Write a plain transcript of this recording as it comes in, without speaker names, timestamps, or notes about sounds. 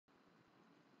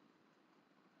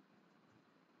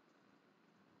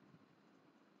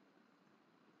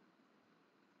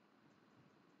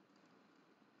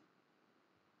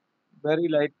Very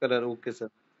light color. Okay, sir.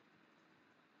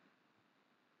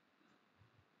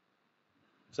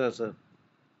 Sir.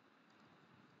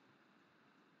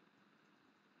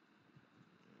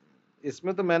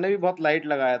 इसमें तो मैंने भी बहुत लाइट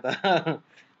लगाया था।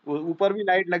 ऊपर भी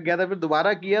लाइट लग गया था, फिर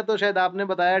दोबारा किया तो शायद आपने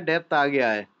बताया डेप्थ आ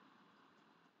गया है।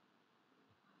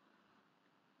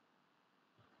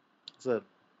 Sir,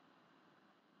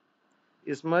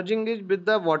 स्मर्जिंग is with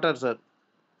the water sir.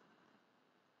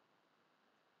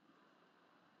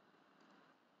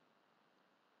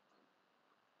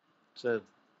 Sir,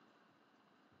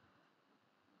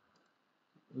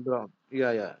 brown.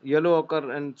 Yeah. Yellow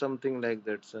ochre and something like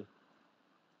that, sir.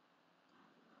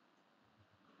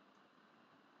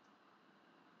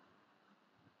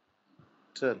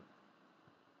 Sir,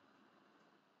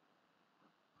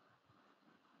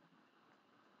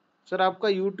 sir आपका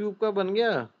यूट्यूब का बन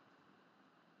गया?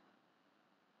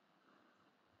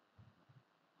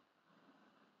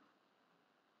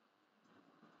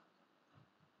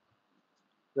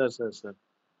 Sir.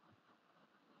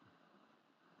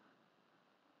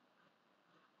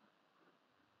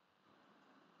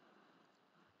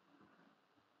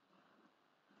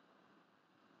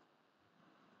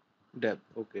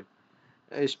 Depth, okay.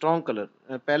 Strong colour,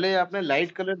 पहले आपने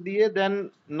लाइट कलर दिए, देन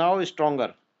नाउ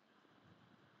स्ट्रॉन्गर।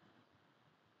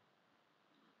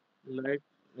 लाइट,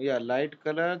 या light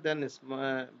colour, then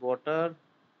water,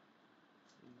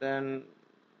 then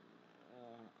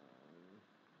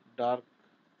dark,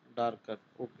 darker,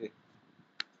 okay.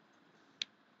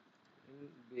 इन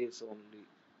base only.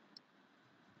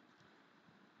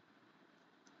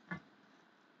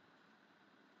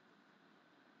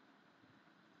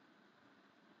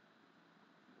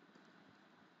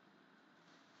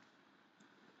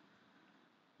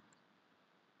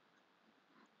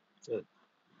 Sir,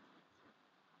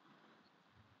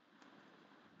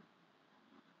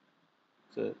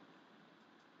 sir,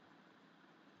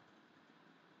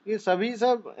 ये सभी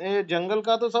सब जंगल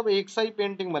का तो सब एक सा ही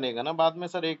पेंटिंग बनेगा ना बाद में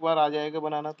सर, एक बार आ जाएगा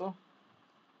बनाना तो?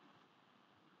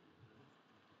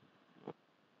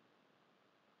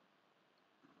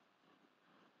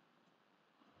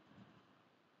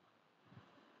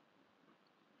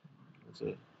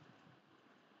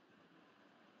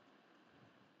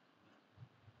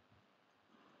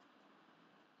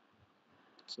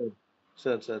 Sir,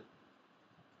 sir, sir.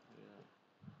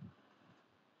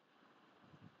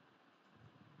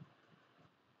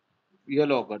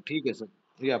 येलो होगा, ठीक है सर,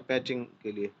 या पैचिंग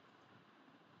के लिए।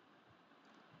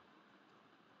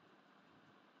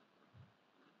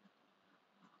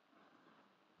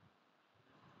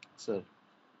 Sir,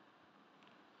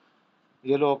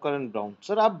 yellow occur and brown.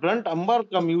 Sir आप ब्रंट अंबर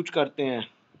कम यूज करते हैं?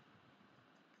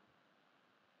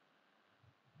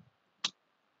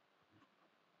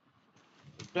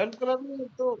 ब्रंट कलर में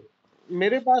तो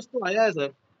मेरे पास तो आया है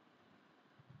sir.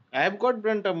 I have got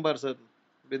Brunt Ambar sir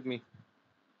with me.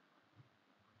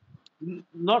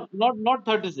 Not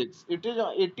 36, it is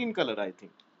 18 color I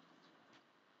think।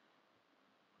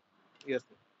 Yes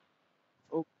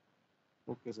sir।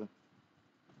 Okay sir।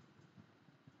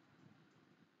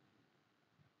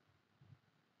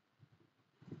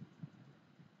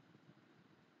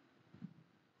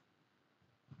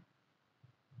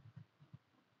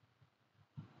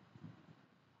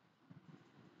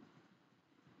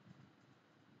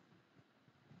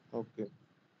 Okay,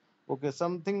 okay,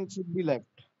 something should be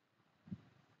left,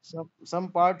 some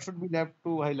part should be left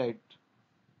to highlight।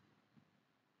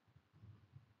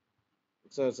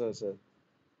 Sir। Sir।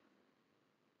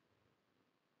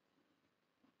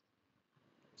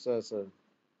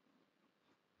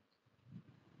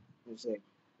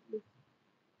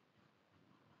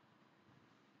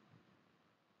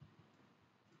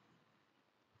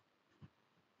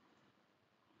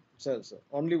 Sir, sir,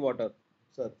 only water,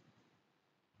 sir।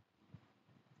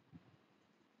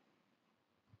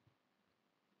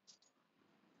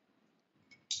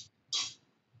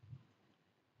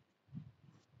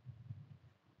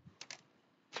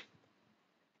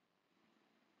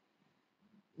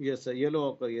 Yes sir, yellow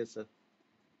ochre, yes sir।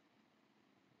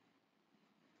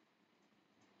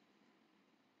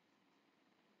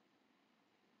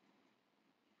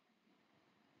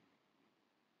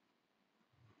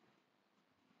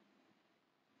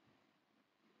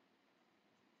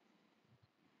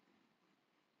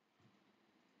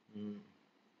 Hmm.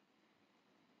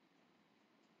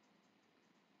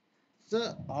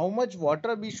 Sir, how much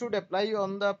water we should apply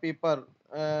on the paper?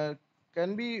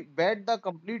 Can we wet the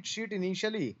complete sheet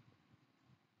initially?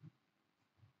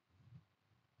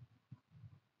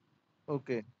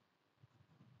 Okay,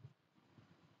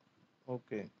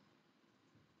 okay,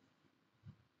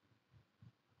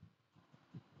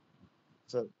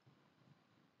 sir,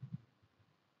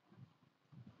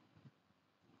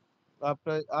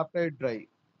 after it dry.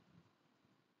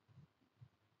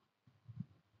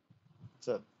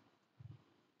 Sir.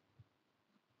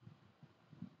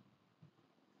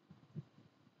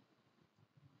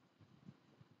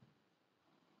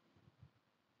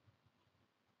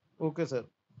 Okay, sir.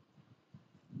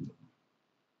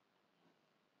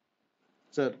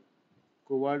 Sir,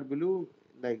 cobalt blue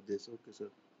like this. Okay, sir.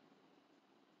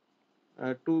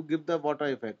 To give the water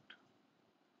effect.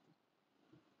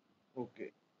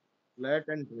 Okay. Flat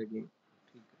and draining.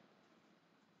 ठीक है.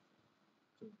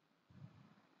 So,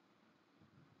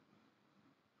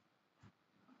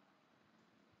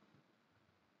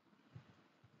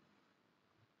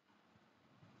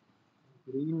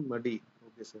 green muddy.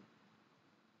 Okay, sir.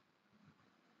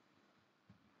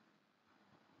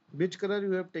 Which color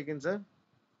you have taken, sir?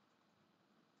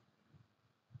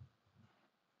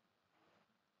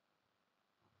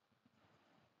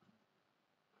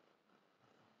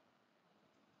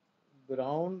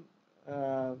 Brown.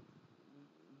 Uh,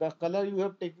 the color you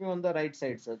have taken on the right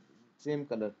side, sir. Same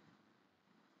color.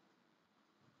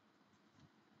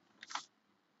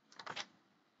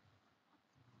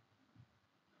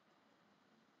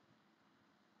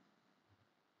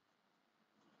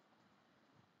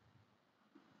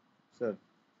 Sir.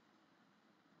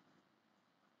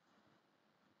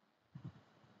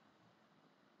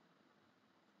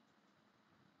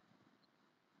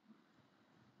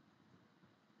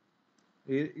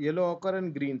 Yellow ochre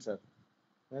and green, sir.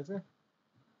 ऐसे.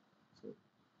 So,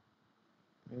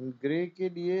 grey के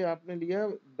लिए आपने लिया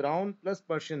brown plus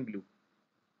Persian blue.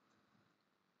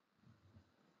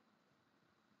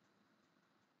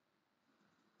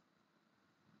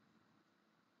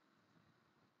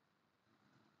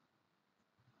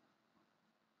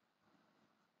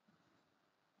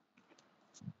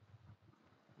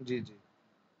 Ji ji.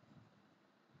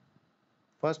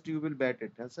 First you will bat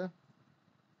it है sir.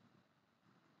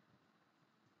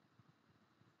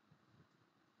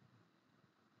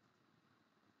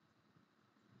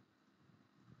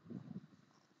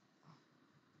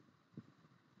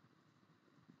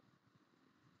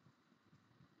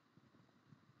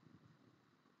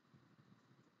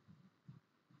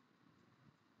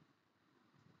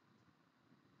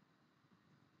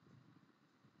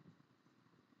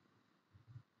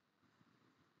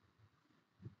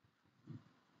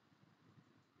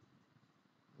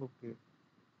 Okay.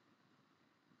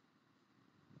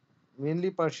 Mainly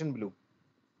Persian blue.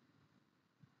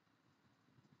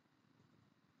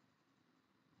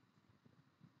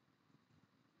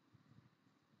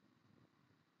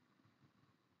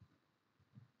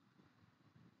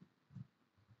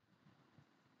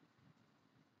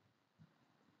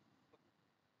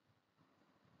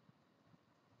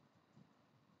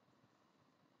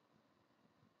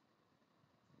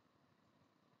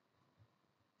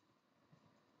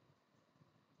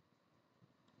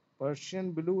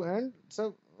 Persian blue and sir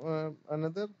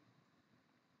another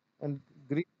and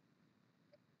green.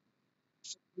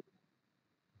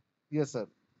 Yes sir.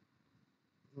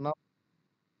 Now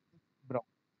brown.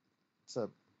 Sir.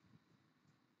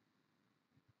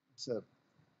 Sir.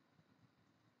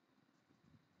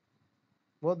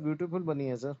 बहुत beautiful बनी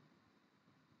है sir.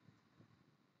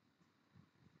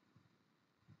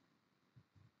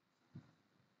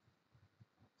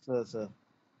 Sir sir.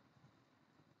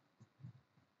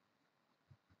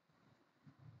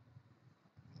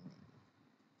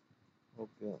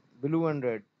 Okay. Blue and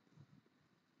red.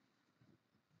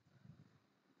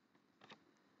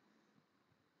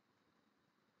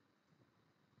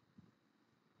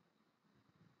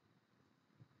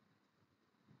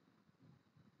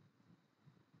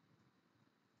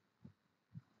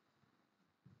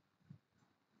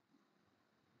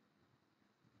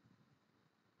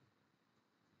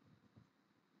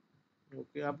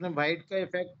 Okay. आपने white का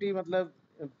effect ही मतलब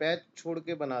patch छोड़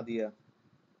के बना दिया.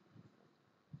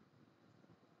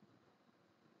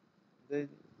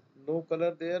 No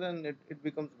colour there and it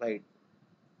becomes white.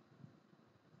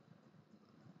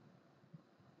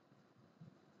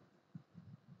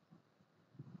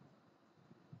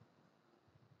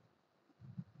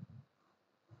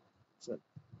 Sir.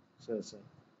 Sir sir.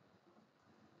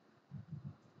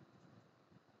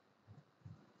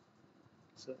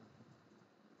 Sir.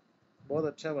 बहुत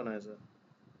अच्छा बना है सर.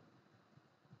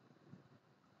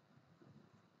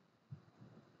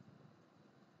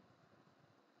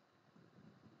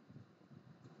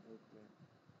 ओके.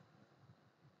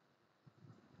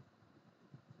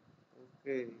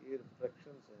 ओके. ये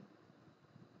रिफ्लेक्शन है.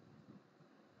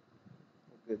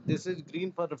 Okay, this is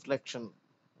green for reflection.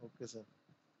 Okay, sir.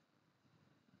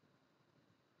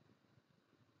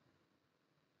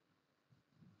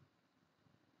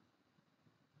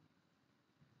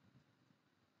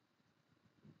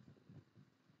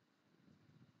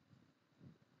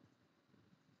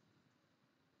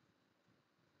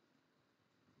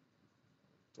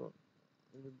 So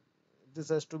this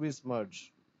has to be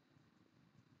smudged.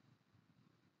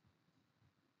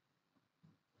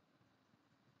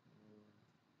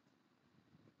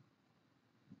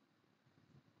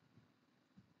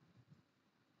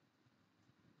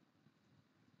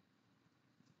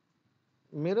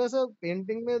 मेरा सर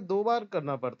पेंटिंग में 2 बार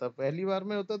करना पड़ता है। पहली बार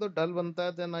में होता है तो डल बनता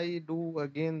है, then I do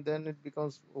again, then it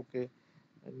becomes okay.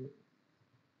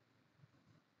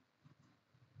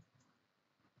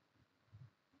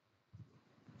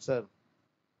 Sir,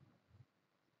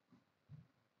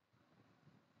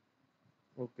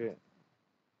 okay.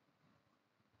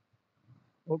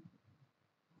 O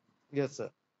yes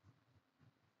sir.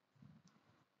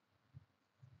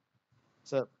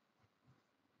 Sir,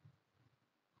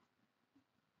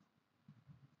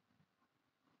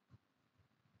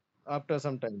 after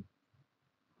some time.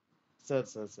 Sir,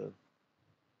 sir, sir.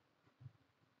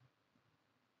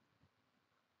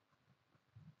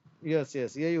 Yes,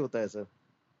 yes, यही होता है sir.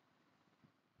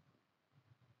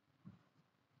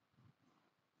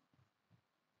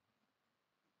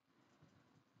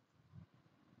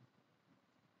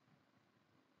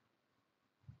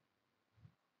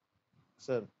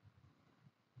 Sir,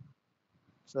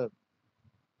 sir,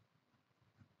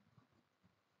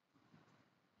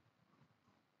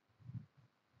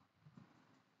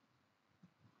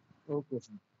 okay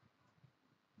sir.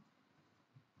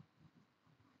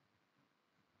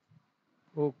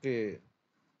 Okay,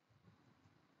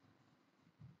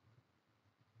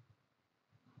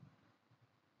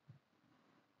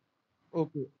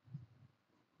 okay.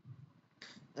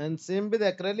 And same with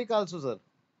acrylic also sir?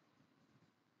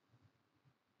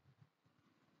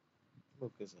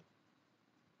 Okay sir.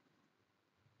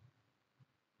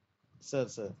 Sir,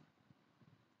 sir,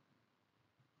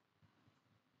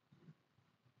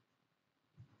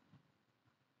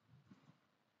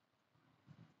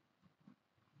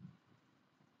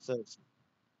 sir.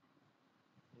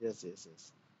 Yes, yes,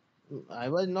 yes. I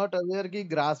was not aware कि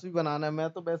grass भी बनाना है, मैं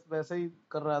तो बस वैसे ही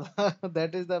कर रहा था।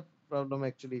 That is the problem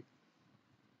actually.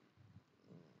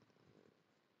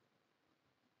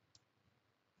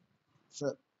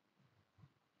 Sir,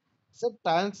 sir,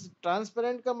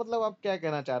 transparent का मतलब आप क्या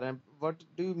कहना चाह रहे हैं? What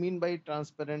do you mean by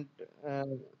transparent?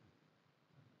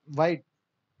 White?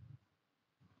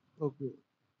 Okay.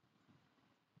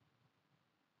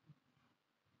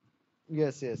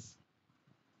 Yes, yes.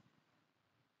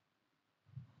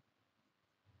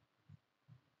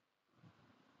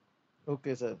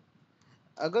 Okay sir.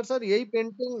 अगर सर यही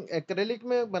पेंटिंग एक्रेलिक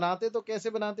में बनाते तो कैसे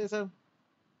बनाते sir?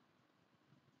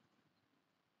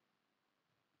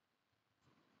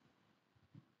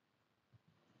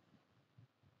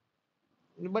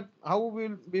 But how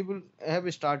will we will have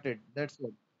started, that's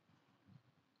what.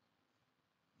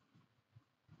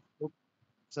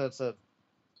 Sir, sir,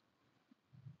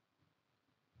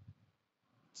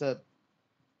 sir,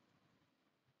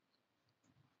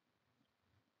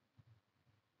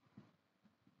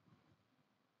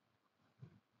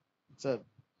 sir.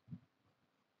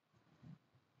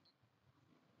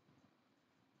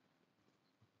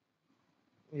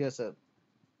 Yes sir.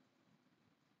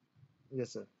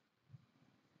 Yes sir.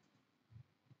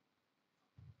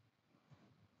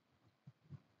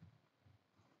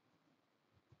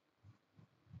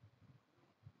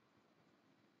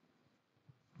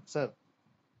 Sir,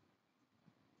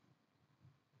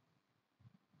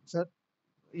 sir.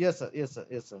 Yes sir, yes sir,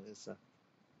 yes sir, yes sir,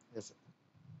 yes sir.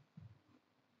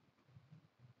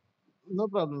 No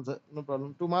problem sir, no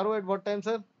problem. Tomorrow at what time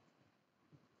sir?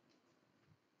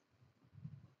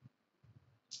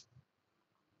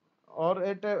 और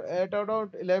at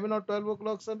around 11 or 12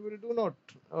 o'clock sir, will do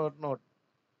not or not?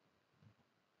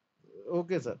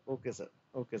 Okay sir, okay sir,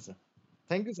 okay sir.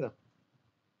 Thank you sir.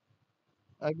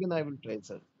 Again I will try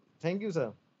sir. Thank you sir.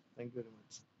 Thank you very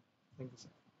much. Thank you sir.